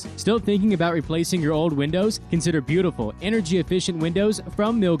projects. Still thinking about replacing your old windows? Consider beautiful, energy-efficient windows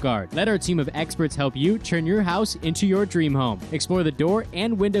from Milgard. Let our team of experts help you turn your house into your dream home. Explore the door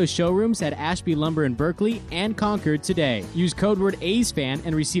and window showrooms at Ashby Lumber in Berkeley and Concord today. Use code word A'sFan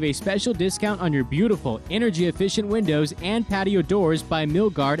and receive a special discount on your beautiful, energy-efficient windows and patio doors by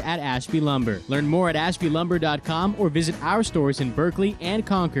Milgard at Ashby Lumber. Learn more at ashbylumber.com or visit our stores in Berkeley and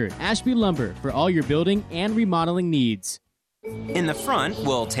Concord. Ashby Lumber, for all your building and remodeling needs. In the front,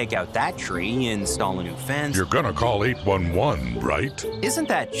 we'll take out that tree, install a new fence. You're gonna call 811, right? Isn't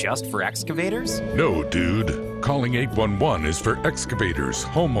that just for excavators? No, dude. Calling 811 is for excavators,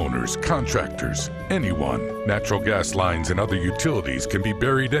 homeowners, contractors, anyone. Natural gas lines and other utilities can be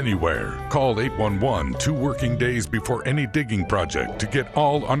buried anywhere. Call 811 2 working days before any digging project to get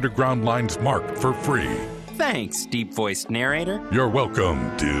all underground lines marked for free. Thanks, deep-voiced narrator. You're welcome,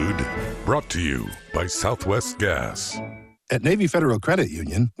 dude. Brought to you by Southwest Gas. At Navy Federal Credit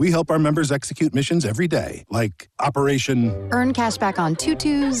Union, we help our members execute missions every day, like Operation... Earn cash back on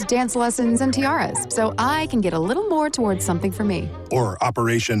tutus, dance lessons, and tiaras, so I can get a little more towards something for me. Or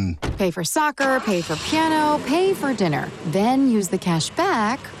Operation... Pay for soccer, pay for piano, pay for dinner. Then use the cash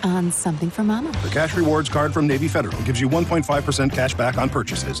back on something for mama. The Cash Rewards card from Navy Federal gives you 1.5% cash back on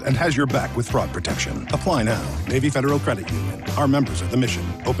purchases and has your back with fraud protection. Apply now. Navy Federal Credit Union. Our members are the mission.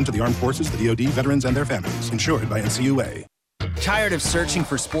 Open to the armed forces, the DoD, veterans, and their families. Insured by NCUA. Tired of searching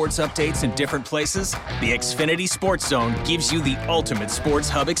for sports updates in different places? The Xfinity Sports Zone gives you the ultimate sports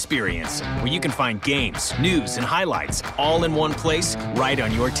hub experience, where you can find games, news, and highlights all in one place right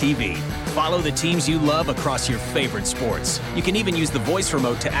on your TV. Follow the teams you love across your favorite sports. You can even use the voice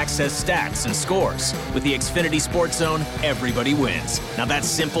remote to access stats and scores. With the Xfinity Sports Zone, everybody wins. Now that's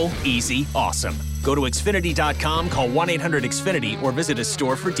simple, easy, awesome. Go to Xfinity.com, call 1-800-XFINITY, or visit a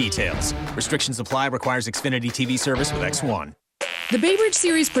store for details. Restrictions apply. Requires Xfinity TV service with X1. The Bay Bridge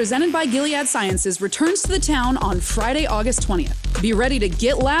Series presented by Gilead Sciences returns to the town on Friday, August 20th. Be ready to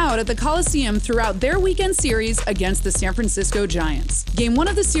get loud at the Coliseum throughout their weekend series against the San Francisco Giants. Game 1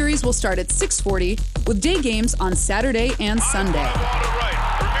 of the series will start at 6:40 with day games on Saturday and Sunday.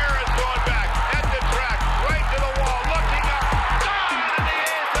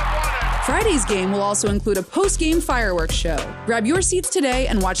 Friday's game will also include a post-game fireworks show. Grab your seats today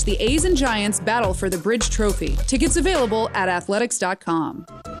and watch the A's and Giants battle for the Bridge Trophy. Tickets available at athletics.com.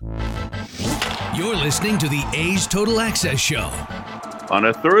 You're listening to the A's Total Access Show. On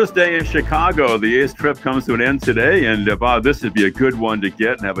a Thursday in Chicago, the A's trip comes to an end today, and Bob, this would be a good one to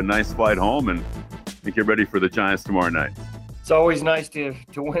get and have a nice flight home and get ready for the Giants tomorrow night. It's always nice to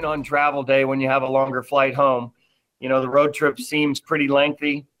win on travel day when you have a longer flight home. You know, the road trip seems pretty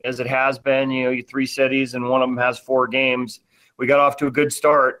lengthy, as it has been. You know, 3 cities and one of them has 4 games. We got off to a good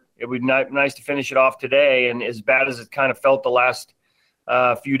start. It would be nice to finish it off today. And as bad as it kind of felt the last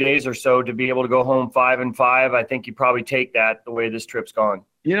few days or so, to be able to go home 5-5, I think you probably take that the way this trip's gone.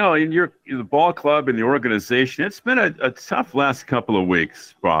 You know, in the ball club and the organization, it's been a tough last couple of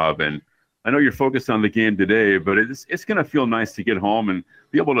weeks, Bob. And I know you're focused on the game today, but it's going to feel nice to get home and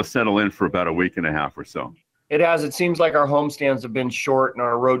be able to settle in for about a week and a half or so. It has. It seems like our homestands have been short and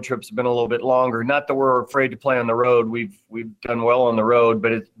our road trips have been a little bit longer. Not that we're afraid to play on the road. We've done well on the road,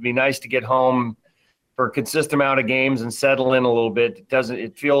 but it'd be nice to get home for a consistent amount of games and settle in a little bit.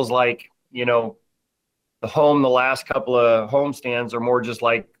 It feels like, you know, the last couple of homestands are more just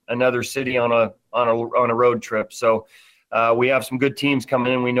like another city on a road trip. So we have some good teams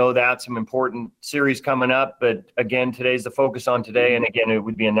coming in. We know that, some important series coming up. But again, today's the focus on today. And again, it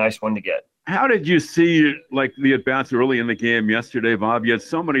would be a nice one to get. How did you see, like, the at-bats early in the game yesterday, Bob? You had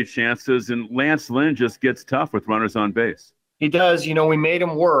so many chances, and Lance Lynn just gets tough with runners on base. He does. You know, we made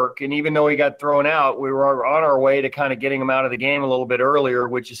him work, and even though he got thrown out, we were on our way to kind of getting him out of the game a little bit earlier,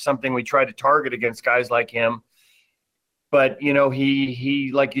 which is something we try to target against guys like him. But,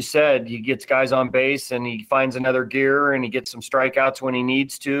 he like you said, he gets guys on base and he finds another gear and he gets some strikeouts when he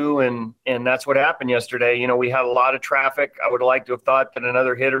needs to. And that's what happened yesterday. We had a lot of traffic. I would have liked to have thought that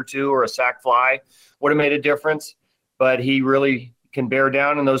another hit or two or a sac fly would have made a difference. But he really can bear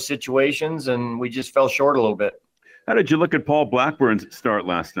down in those situations, and we just fell short a little bit. How did you look at Paul Blackburn's start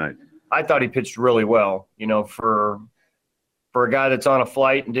last night? I thought he pitched really well, for a guy that's on a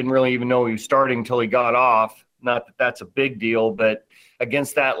flight and didn't really even know he was starting until he got off. Not that that's a big deal, but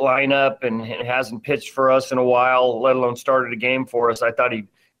against that lineup and hasn't pitched for us in a while, let alone started a game for us, I thought he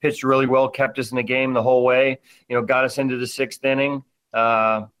pitched really well, kept us in the game the whole way, got us into the 6th inning,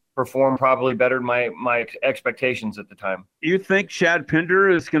 performed probably better than my expectations at the time. You think Chad Pinder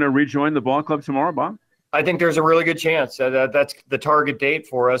is going to rejoin the ball club tomorrow, Bob? I think there's a really good chance. That's the target date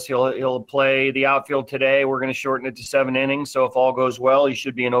for us. He'll play the outfield today. We're going to shorten it to 7 innings. So if all goes well, he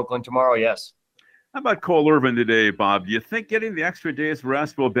should be in Oakland tomorrow, yes. How about Cole Irvin today, Bob? Do you think getting the extra day's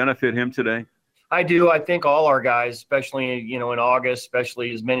rest will benefit him today? I do. I think all our guys, especially, in August,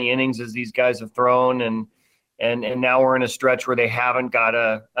 especially as many innings as these guys have thrown. And now we're in a stretch where they haven't got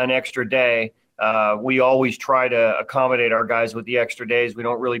an extra day. We always try to accommodate our guys with the extra days. We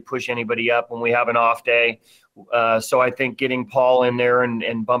don't really push anybody up when we have an off day. So I think getting Paul in there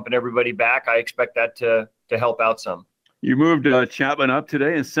and bumping everybody back, I expect that to help out some. You moved Chapman up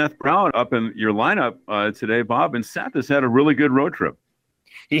today and Seth Brown up in your lineup today, Bob. And Seth has had a really good road trip.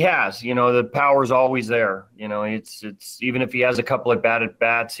 He has. The power's always there. It's even if he has a couple of bad at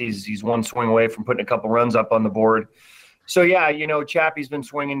bats, he's one swing away from putting a couple runs up on the board. So, yeah, Chappie's been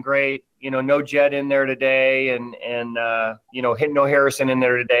swinging great. No Jet in there today and hitting no Harrison in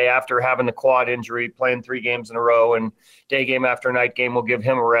there today after having the quad injury, playing 3 games in a row, and day game after night game will give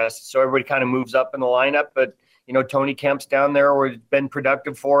him a rest. So everybody kind of moves up in the lineup. But, Tony Kemp's down there where it's been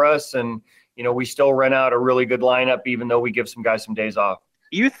productive for us. And, we still run out a really good lineup, even though we give some guys some days off.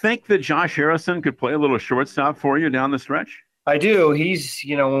 You think that Josh Harrison could play a little shortstop for you down the stretch? I do. He's,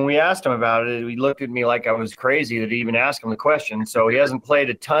 when we asked him about it, he looked at me like I was crazy to even ask him the question. So he hasn't played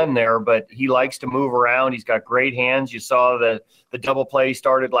a ton there, but he likes to move around. He's got great hands. You saw the double play he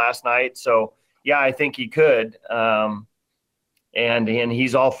started last night. So, yeah, I think he could. And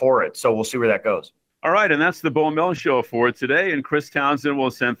he's all for it. So we'll see where that goes. All right, and that's the Bo Mill Show for today. And Chris Townsend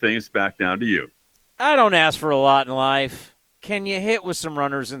will send things back down to you. I don't ask for a lot in life. Can you hit with some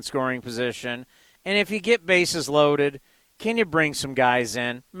runners in scoring position? And if you get bases loaded, can you bring some guys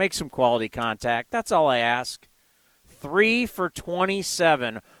in, make some quality contact? That's all I ask. 3 for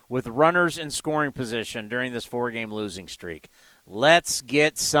 27 with runners in scoring position during this 4-game losing streak. Let's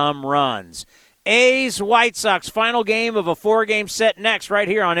get some runs. A's White Sox, final game of a 4-game set next right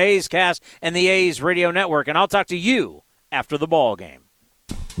here on A's Cast and the A's Radio Network. And I'll talk to you after the ball game.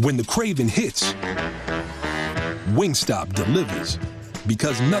 When the craving hits, Wingstop delivers.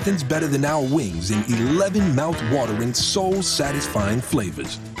 Because nothing's better than our wings in 11 mouth-watering, soul-satisfying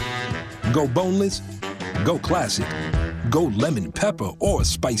flavors. Go boneless, go classic, go lemon pepper or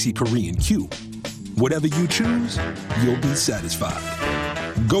spicy Korean Q. Whatever you choose, you'll be satisfied.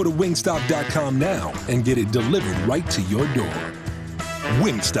 Go to Wingstop.com now and get it delivered right to your door.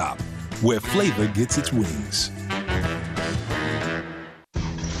 Wingstop, where flavor gets its wings.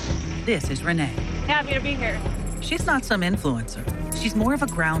 This is Renee. Happy to be here. She's not some influencer. She's more of a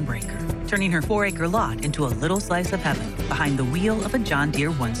groundbreaker, turning her 4-acre lot into a little slice of heaven behind the wheel of a John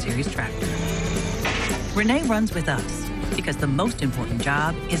Deere 1 Series tractor. Renee runs with us because the most important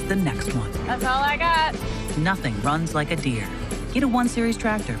job is the next one. That's all I got. Nothing runs like a Deere. Get a 1 Series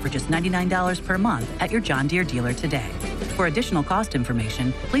tractor for just $99 per month at your John Deere dealer today. For additional cost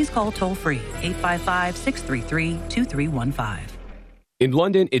information, please call toll-free 855-633-2315. In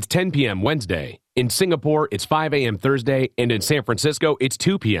London, it's 10 p.m. Wednesday. In Singapore, it's 5 a.m. Thursday. And in San Francisco, it's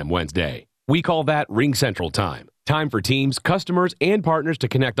 2 p.m. Wednesday. We call that Ring Central Time. Time for teams, customers, and partners to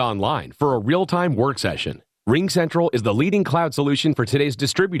connect online for a real-time work session. Ring Central is the leading cloud solution for today's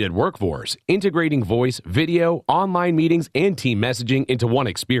distributed workforce, integrating voice, video, online meetings, and team messaging into one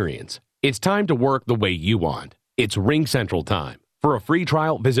experience. It's time to work the way you want. It's Ring Central Time. For a free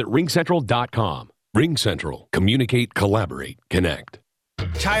trial, visit ringcentral.com. Ring Central. Communicate, collaborate, connect.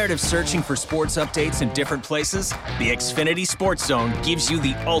 Tired of searching for sports updates in different places? The Xfinity Sports Zone gives you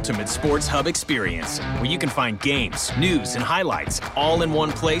the ultimate sports hub experience, where you can find games, news, and highlights all in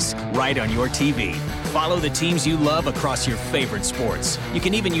one place right on your TV. Follow the teams you love across your favorite sports. You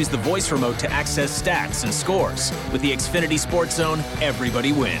can even use the voice remote to access stats and scores. With the Xfinity Sports Zone,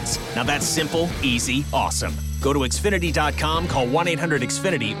 everybody wins. Now that's simple, easy, awesome. Go to Xfinity.com, call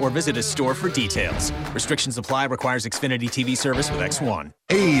 1-800-XFINITY, or visit a store for details. Restrictions apply. Requires Xfinity TV service with X1.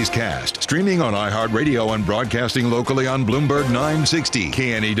 A's Cast, streaming on iHeartRadio and broadcasting locally on Bloomberg 960,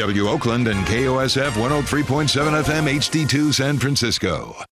 KNEW Oakland, and KOSF 103.7 FM HD2 San Francisco.